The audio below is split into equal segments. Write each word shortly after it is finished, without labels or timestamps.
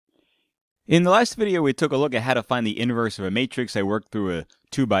In the last video, we took a look at how to find the inverse of a matrix. I worked through a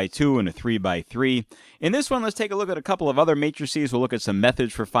 2x2 and a 3x3. In this one, let's take a look at a couple of other matrices. We'll look at some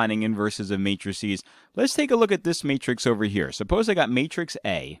methods for finding inverses of matrices. Let's take a look at this matrix over here. Suppose I got matrix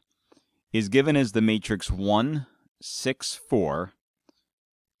A is given as the matrix 1, 6, 4,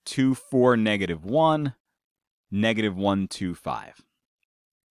 2, 4, negative 1, negative 1, 2, 5.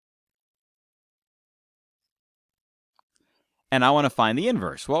 And I want to find the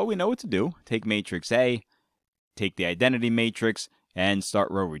inverse. Well, we know what to do. Take matrix A, take the identity matrix, and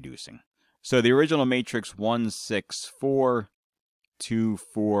start row reducing. So the original matrix 1, 6, 4, 2,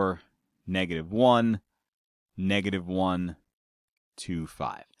 4, negative 1, negative 1, 2,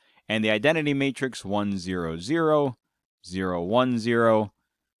 5. And the identity matrix 1, 0, 0, 0, 1, 0,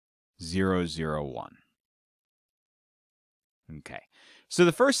 0, 0, 1. Okay. So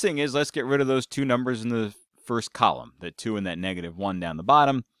the first thing is, let's get rid of those two numbers in the first column, the 2 and that negative 1 down the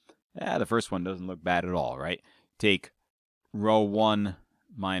bottom. The first one doesn't look bad at all, right? Take row 1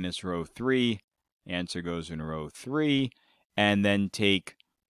 minus row 3. Answer goes in row 3. And then take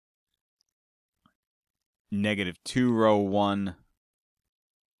negative 2 row 1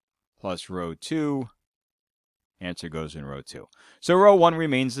 plus row 2. Answer goes in row 2. So row 1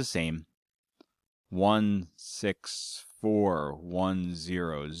 remains the same. 1, 6, 4, 1,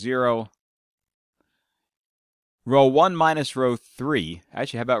 0, 0. Row 1 minus row 3.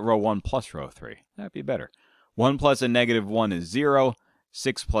 Actually, how about row 1 plus row 3? That'd be better. 1 plus a negative 1 is 0.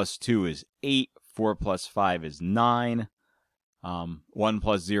 6 plus 2 is 8. 4 plus 5 is 9. 1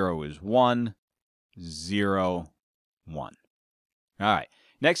 plus 0 is 1. 0, 1. All right.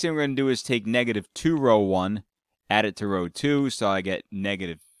 Next thing we're going to do is take negative 2 row 1, add it to row 2. So I get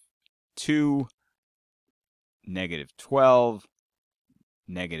negative 2, negative 12,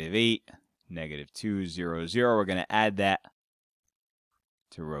 negative 8. Negative 2, 0, 0. We're going to add that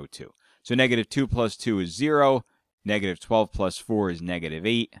to row 2. So negative 2 plus 2 is 0. Negative 12 plus 4 is negative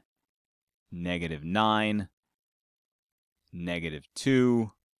 8. Negative 9. Negative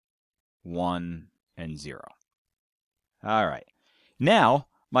 2. 1, and 0. All right. Now,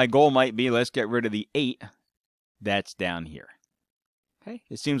 my goal might be, let's get rid of the 8 that's down here. Okay.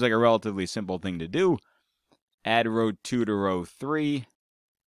 It seems like a relatively simple thing to do. Add row 2 to row 3.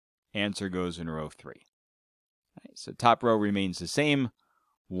 Answer goes in row 3. Right, so top row remains the same.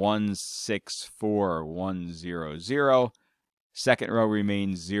 1, 6, 4, 1, 0, 0. Second row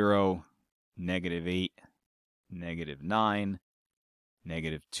remains 0, negative 8, negative 9,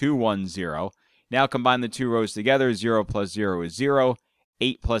 negative 2, 1, 0. Now combine the two rows together. 0 plus 0 is 0.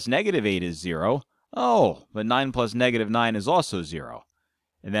 8 plus negative 8 is 0. Oh, but 9 plus negative 9 is also 0.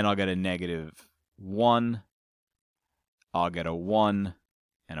 And then I'll get a negative 1. I'll get a 1.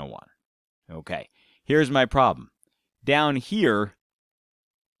 And a 1. Okay, here's my problem. Down here,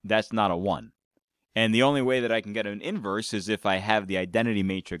 that's not a 1. And the only way that I can get an inverse is if I have the identity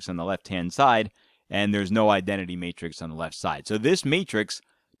matrix on the left-hand side, and there's no identity matrix on the left side. So this matrix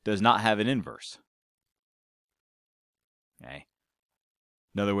does not have an inverse. Okay.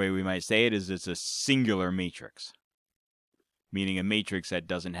 Another way we might say it is it's a singular matrix, meaning a matrix that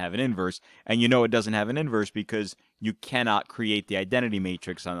doesn't have an inverse. And you know it doesn't have an inverse because you cannot create the identity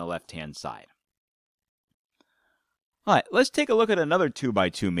matrix on the left-hand side. All right, let's take a look at another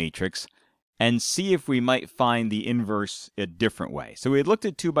 2x2 matrix and see if we might find the inverse a different way. So we had looked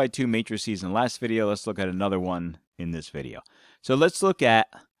at 2x2 matrices in the last video. Let's look at another one in this video. So let's look at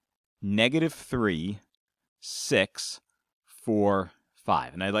negative 3, 6, 4,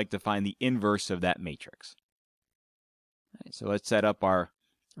 5. And I'd like to find the inverse of that matrix. Right, so let's set up our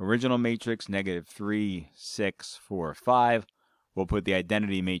original matrix, negative 3, 6, 4, 5. We'll put the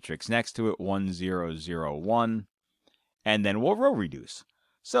identity matrix next to it, 1, 0, 0, 1. And then we'll row reduce.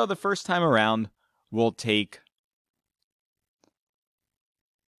 So the first time around, we'll take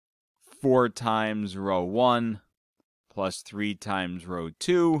 4 times row 1 plus 3 times row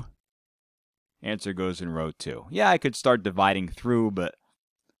 2. Answer goes in row 2. Yeah, I could start dividing through, but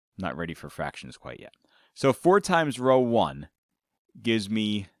I'm not ready for fractions quite yet. So 4 times row 1 gives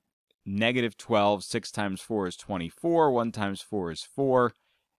me negative 12. 6 times 4 is 24. 1 times 4 is 4.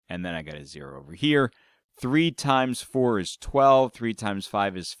 And then I got a 0 over here. 3 times 4 is 12. 3 times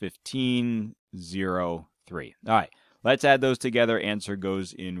 5 is 15. 0, 3. All right, let's add those together. Answer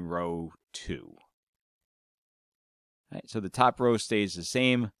goes in row 2. All right, so the top row stays the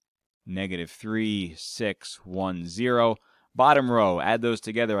same. Negative 3, 6, 1, 0. Bottom row, add those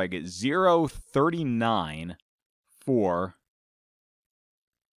together. I get 0, 39, 4,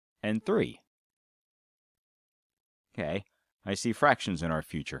 and 3. Okay, I see fractions in our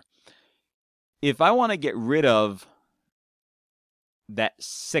future. If I want to get rid of that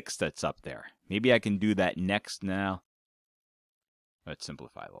 6 that's up there. Maybe I can do that next now. Let's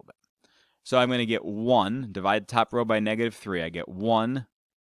simplify a little bit. So I'm going to get 1, divide the top row by -3. I get 1,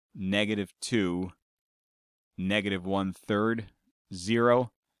 -2, -1/3,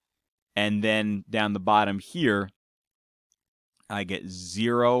 0. And then down the bottom here, I get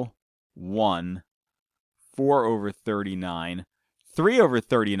 0, 1, 4 over 39, 3 over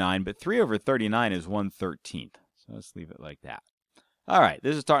 39, but 3 over 39 is 1/13. So let's leave it like that. All right,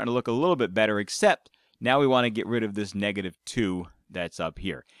 this is starting to look a little bit better, except now we want to get rid of this -2 that's up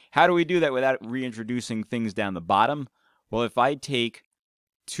here. How do we do that without reintroducing things down the bottom? Well, if I take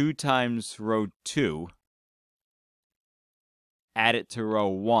 2 times row 2, add it to row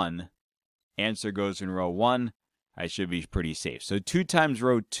 1, answer goes in row 1, I should be pretty safe. So 2 times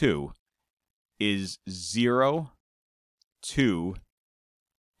row 2 is 0, 2,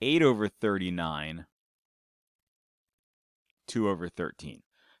 8 over 39, 2 over 13.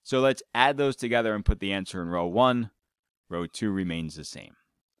 So let's add those together and put the answer in row 1. Row 2 remains the same.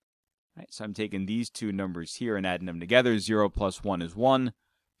 All right, so I'm taking these two numbers here and adding them together. 0 plus 1 is 1.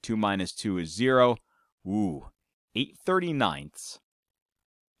 2 minus 2 is 0. Ooh, 8/39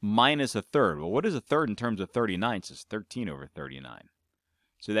 minus 1/3. Well, what is 1/3 in terms of 39ths? It's 13 over 39.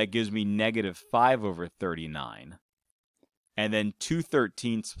 So that gives me -5 over 39. And then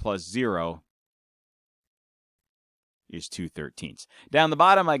 2/13 plus 0 is 2/13. Down the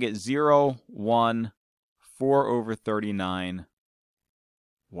bottom, I get 0, 1, 4 over 39,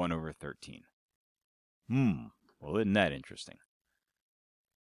 1 over 13. Well, isn't that interesting?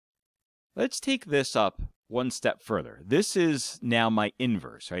 Let's take this up one step further. This is now my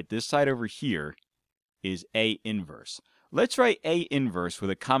inverse, right? This side over here is A inverse. Let's write A inverse with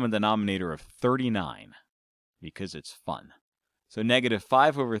a common denominator of 39 because it's fun. So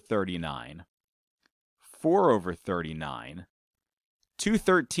 -5 over 39, 4 over 39,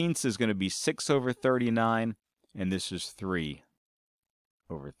 2/13 is going to be 6 over 39, and this is 3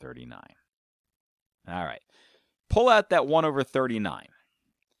 over 39. All right. Pull out that 1 over 39.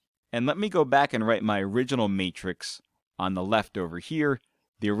 And let me go back and write my original matrix on the left over here.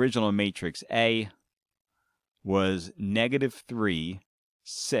 The original matrix A was -3,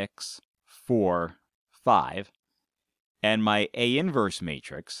 6, 4, 5. And my A inverse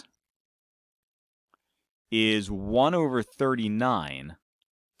matrix is 1 over 39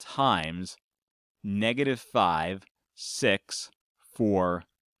 times -5, 6, 4,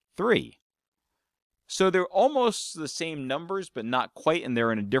 3. So they're almost the same numbers, but not quite, and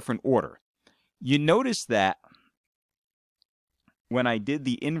they're in a different order. You notice that when I did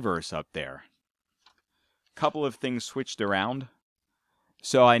the inverse up there, a couple of things switched around.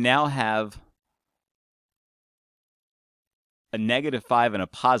 So I now have a -5 and a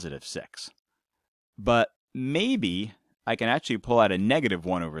 +6. But maybe I can actually pull out a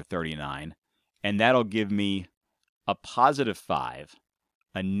 -1 over 39, and that'll give me a +5,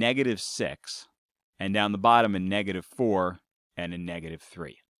 a -6, and down the bottom a -4 and a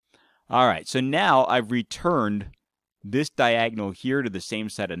 -3. All right, so now I've returned this diagonal here to the same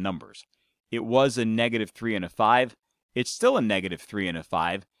set of numbers. It was a -3 and a 5. It's still a -3 and a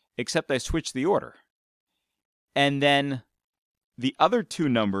 5, except I switched the order. And then the other two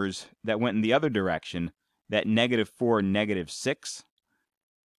numbers that went in the other direction, that -4 and -6,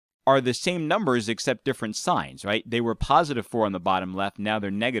 are the same numbers except different signs, right? They were +4 on the bottom left. Now they're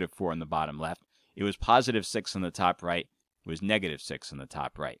 -4 on the bottom left. It was +6 on the top right. It was -6 on the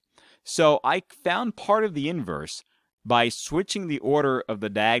top right. So I found part of the inverse by switching the order of the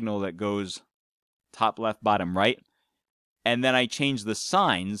diagonal that goes top left, bottom right. And then I changed the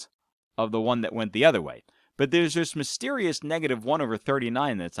signs of the one that went the other way. But there's this mysterious -1 over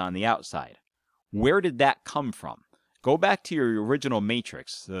 39 that's on the outside. Where did that come from? Go back to your original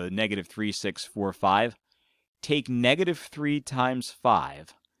matrix, the -3, 6, 4, 5. Take -3 times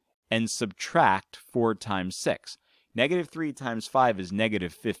 5 and subtract 4 times 6. -3 times 5 is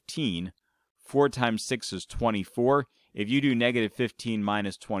 -15. 4 times 6 is 24. If you do -15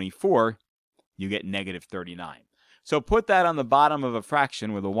 minus 24, you get -39. So put that on the bottom of a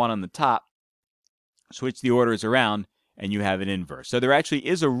fraction with a 1 on the top, switch the orders around, and you have an inverse. So there actually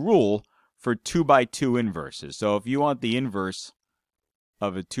is a rule for 2 by 2 inverses. So if you want the inverse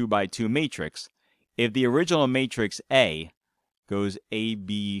of a 2 by 2 matrix, if the original matrix A goes A,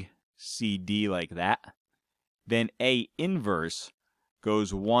 B, C, D like that, then A inverse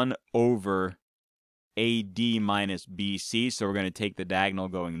goes 1 over AD minus BC. So we're going to take the diagonal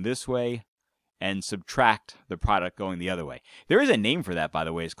going this way and subtract the product going the other way. There is a name for that, by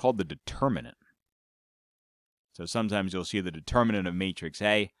the way. It's called the determinant. So sometimes you'll see the determinant of matrix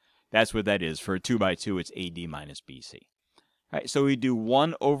A. That's what that is. For a 2 by 2, it's AD minus BC. Right, so we do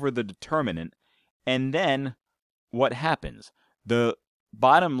 1 over the determinant, and then what happens? The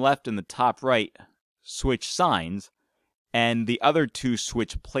bottom left and the top right switch signs, and the other two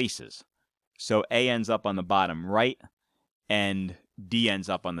switch places. So A ends up on the bottom right, and D ends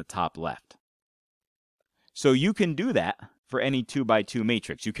up on the top left. So you can do that for any 2 by 2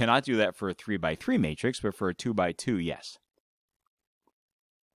 matrix. You cannot do that for a 3 by 3 matrix, but for a 2 by 2, yes.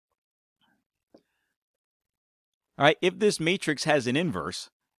 All right, if this matrix has an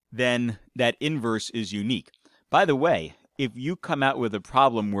inverse, then that inverse is unique. By the way, if you come out with a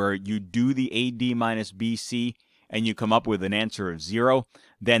problem where you do the AD minus BC and you come up with an answer of 0,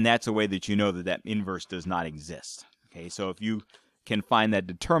 then that's a way that you know that that inverse does not exist. Okay, so if you can find that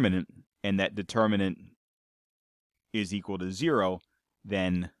determinant and that determinant is equal to 0,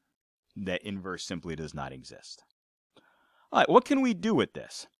 then that inverse simply does not exist. All right, what can we do with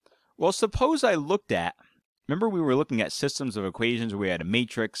this? Well, suppose I looked at, remember we were looking at systems of equations where we had a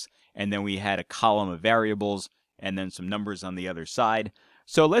matrix, and then we had a column of variables, and then some numbers on the other side.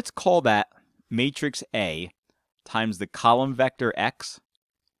 So let's call that matrix A times the column vector x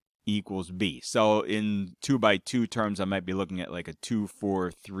equals b. So in 2 by 2 terms, I might be looking at like a 2,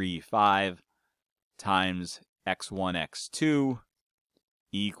 4, 3, 5 times x1, x2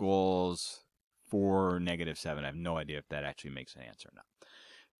 equals 4, negative 7. I have no idea if that actually makes an answer or not.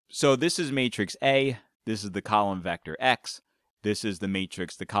 So this is matrix A. This is the column vector x. This is the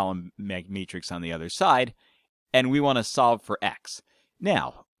matrix, the column matrix on the other side. And we want to solve for x.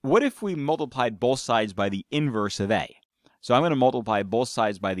 Now, what if we multiplied both sides by the inverse of A? So I'm going to multiply both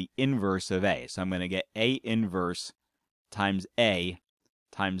sides by the inverse of A. So I'm going to get A inverse times A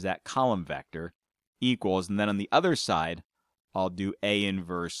times that column vector equals, and then on the other side, I'll do A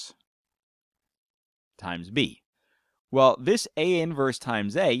inverse times B. Well, this A inverse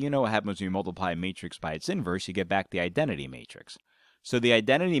times A, you know what happens when you multiply a matrix by its inverse, you get back the identity matrix. So the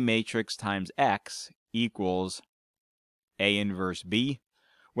identity matrix times x equals A inverse B.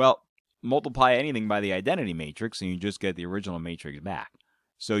 Well, multiply anything by the identity matrix and you just get the original matrix back.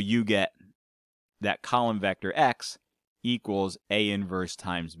 So you get that column vector x equals A inverse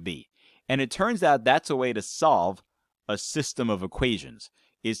times B. And it turns out that's a way to solve a system of equations,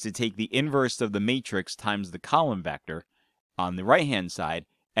 is to take the inverse of the matrix times the column vector on the right-hand side,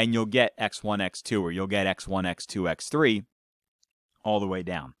 and you'll get x1, x2, or you'll get x1, x2, x3 all the way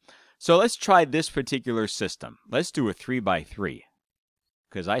down. So let's try this particular system. Let's do a 3 by 3,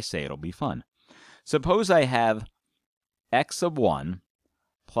 because I say it'll be fun. Suppose I have x sub 1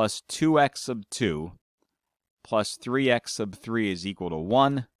 plus 2x sub 2 plus 3x sub 3 is equal to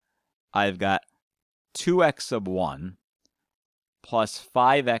 1. I've got 2x sub 1 plus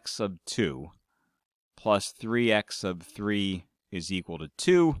 5x sub 2 plus 3x sub 3 is equal to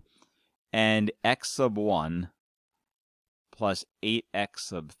 2, and x sub 1 plus 8x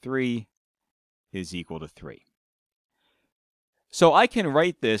sub 3 is equal to 3. So I can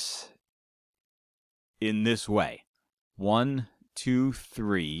write this in this way. 1, 2,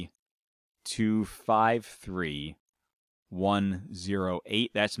 3, 2, 5, 3, 1, 0,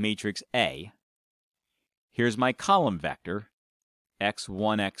 8. That's matrix A. Here's my column vector,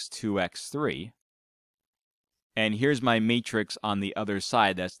 x1, x2, x3. And here's my matrix on the other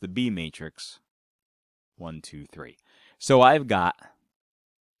side. That's the B matrix. 1, 2, 3. So I've got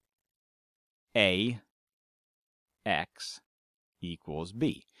A, x equals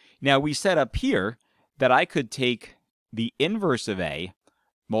B. Now we set up here that I could take the inverse of A,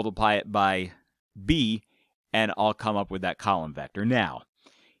 multiply it by B, and I'll come up with that column vector. Now,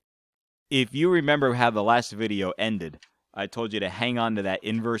 if you remember how the last video ended, I told you to hang on to that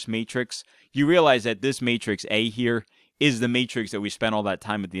inverse matrix. You realize that this matrix A here is the matrix that we spent all that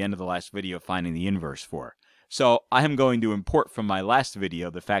time at the end of the last video finding the inverse for. So I am going to import from my last video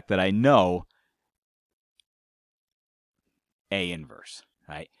the fact that I know A inverse,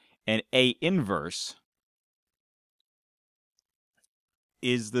 right? And A inverse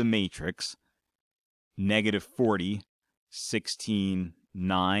is the matrix negative 40, 16,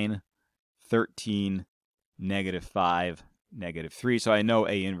 9, 13, negative 5, negative 3. So I know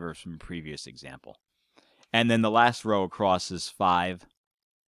A inverse from previous example. And then the last row across is 5,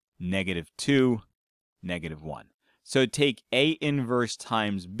 negative 2, negative 1. So take A inverse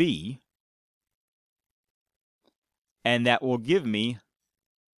times B, and that will give me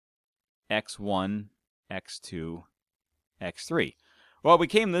x1, x2, x3. Well, we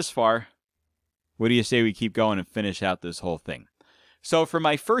came this far. What do you say we keep going and finish out this whole thing? So for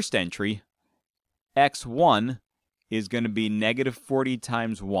my first entry, x1 is going to be negative 40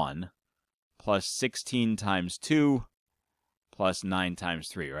 times 1 plus 16 times 2 plus 9 times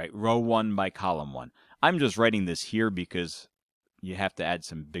 3, right? Row 1 by column 1. I'm just writing this here because you have to add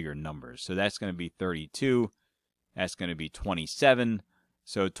some bigger numbers. So that's going to be 32. That's going to be 27.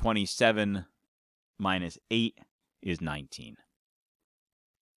 So 27 minus 8 is 19.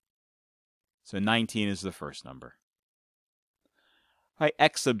 So 19 is the first number. All right,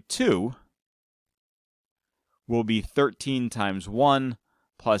 x sub 2 will be 13 times 1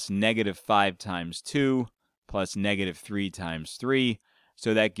 plus negative 5 times 2 plus negative 3 times 3.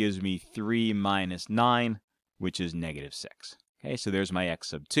 So that gives me 3 minus 9, which is negative 6. Okay, so there's my x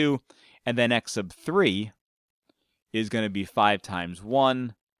sub 2. And then x sub 3 is going to be 5 times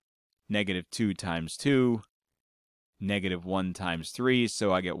 1, negative 2 times 2, negative 1 times 3.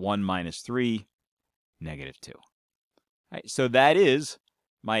 So I get 1 minus 3, negative 2. All right, so that is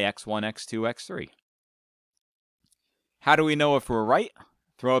my x1, x2, x3. How do we know if we're right?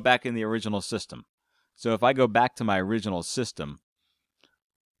 Throw it back in the original system. So if I go back to my original system,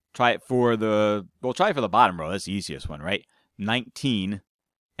 try it for the bottom row. That's the easiest one, right? 19,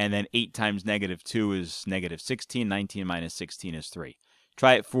 and then 8 times negative 2 is negative 16. 19 minus 16 is 3.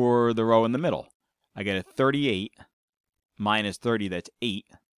 Try it for the row in the middle. I get a 38 minus 30, that's 8.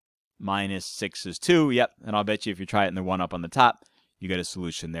 Minus 6 is 2. Yep, and I'll bet you if you try it in the one up on the top, you get a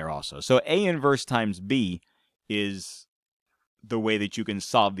solution there also. So A inverse times B is the way that you can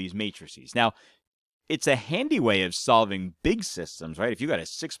solve these matrices. Now, it's a handy way of solving big systems, right? If you got a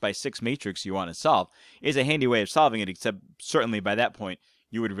 6x6 matrix you want to solve, it's a handy way of solving it, except certainly by that point,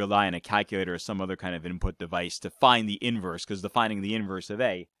 you would rely on a calculator or some other kind of input device to find the inverse, because finding the inverse of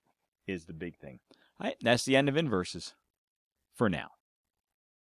A is the big thing. All right, that's the end of inverses for now.